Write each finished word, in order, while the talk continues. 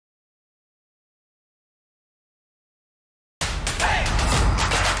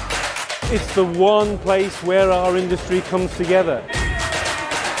It's the one place where our industry comes together.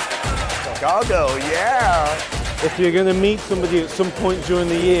 Chicago, yeah! If you're going to meet somebody at some point during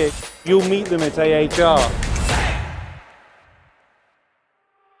the year, you'll meet them at AHR.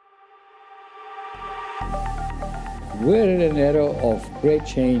 We're in an era of great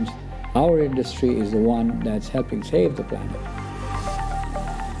change. Our industry is the one that's helping save the planet.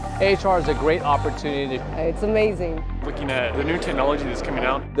 AHR is a great opportunity. It's amazing. Looking at the new technology that's coming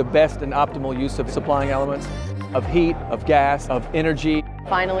out. The best and optimal use of supplying elements, of heat, of gas, of energy.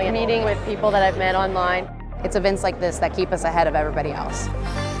 Finally meeting with people that I've met online. It's events like this that keep us ahead of everybody else.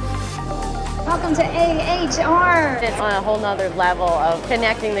 Welcome to AHR. It's on a whole nother level of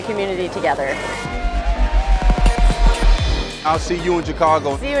connecting the community together. I'll see you in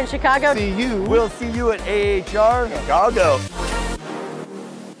Chicago. See you in Chicago. See you. We'll see you at AHR Chicago.